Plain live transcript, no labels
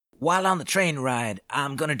while on the train ride,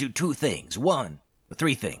 I'm gonna do three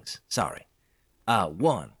things, sorry.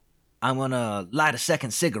 One, I'm gonna light a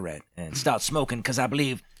second cigarette and start smoking because I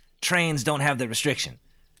believe trains don't have the restriction.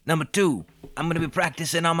 Number two, I'm gonna be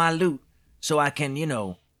practicing on my lute so I can,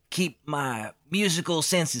 keep my musical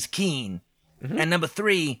senses keen. Mm-hmm. And number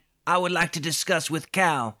three, I would like to discuss with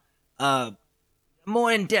Cal,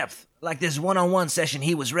 more in depth, like this one-on-one session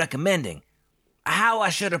he was recommending, how I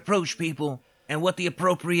should approach people and what the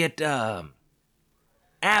appropriate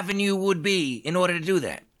avenue would be in order to do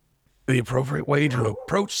that. The appropriate way to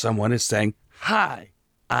approach someone is saying, "Hi,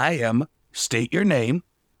 I am, state your name.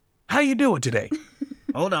 How you doing today?"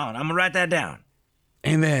 Hold on, I'm gonna write that down.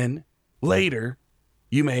 And then later,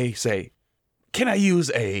 you may say, "Can I use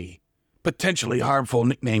a potentially harmful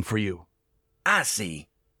nickname for you?" I see.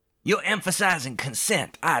 You're emphasizing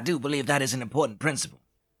consent. I do believe that is an important principle.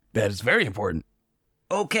 That is very important.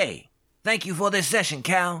 Okay. Thank you for this session,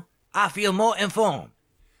 Cal. I feel more informed.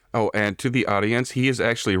 Oh, and to the audience, he is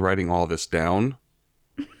actually writing all this down.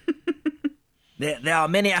 There are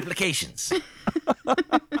many applications.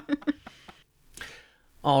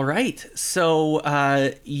 All right,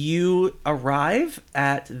 so you arrive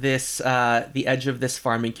at this the edge of this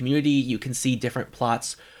farming community. You can see different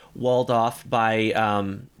plots walled off by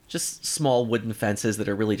just small wooden fences that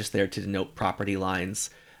are really just there to denote property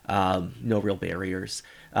lines. No real barriers.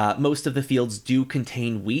 Most of the fields do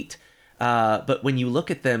contain wheat, but when you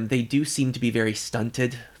look at them, they do seem to be very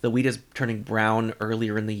stunted. The wheat is turning brown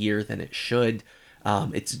earlier in the year than it should.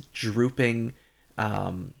 It's drooping.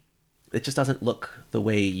 It just doesn't look the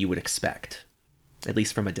way you would expect, at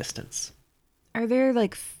least from a distance. Are there,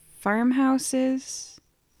 farmhouses?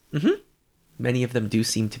 Mm-hmm. Many of them do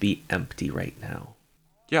seem to be empty right now.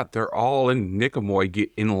 Yeah, they're all in Nicomoy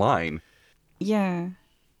in line. Yeah.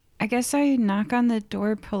 I guess I knock on the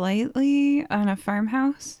door politely on a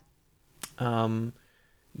farmhouse.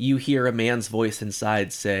 You hear a man's voice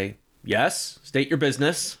inside say, "Yes, state your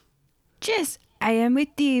business." Jess, I am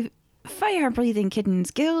with the Fire-Breathing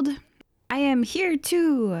Kittens Guild. I am here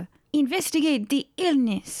to investigate the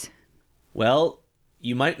illness. Well,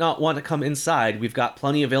 you might not want to come inside. We've got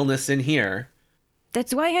plenty of illness in here.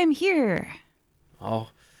 That's why I'm here.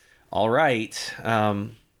 Oh, all right.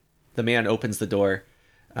 The man opens the door.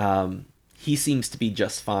 He seems to be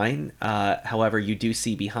just fine. However, you do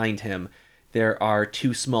see behind him, there are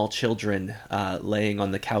two small children laying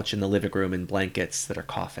on the couch in the living room in blankets that are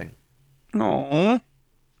coughing. Aww.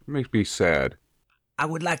 Makes me sad. I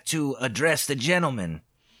would like to address the gentleman,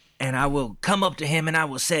 and I will come up to him and I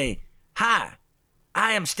will say, "Hi,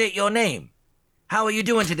 I am state your name. How are you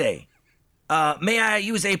doing today? May I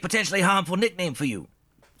use a potentially harmful nickname for you?"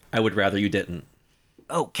 I would rather you didn't.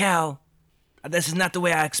 Oh, Cal, this is not the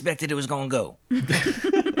way I expected it was going to go.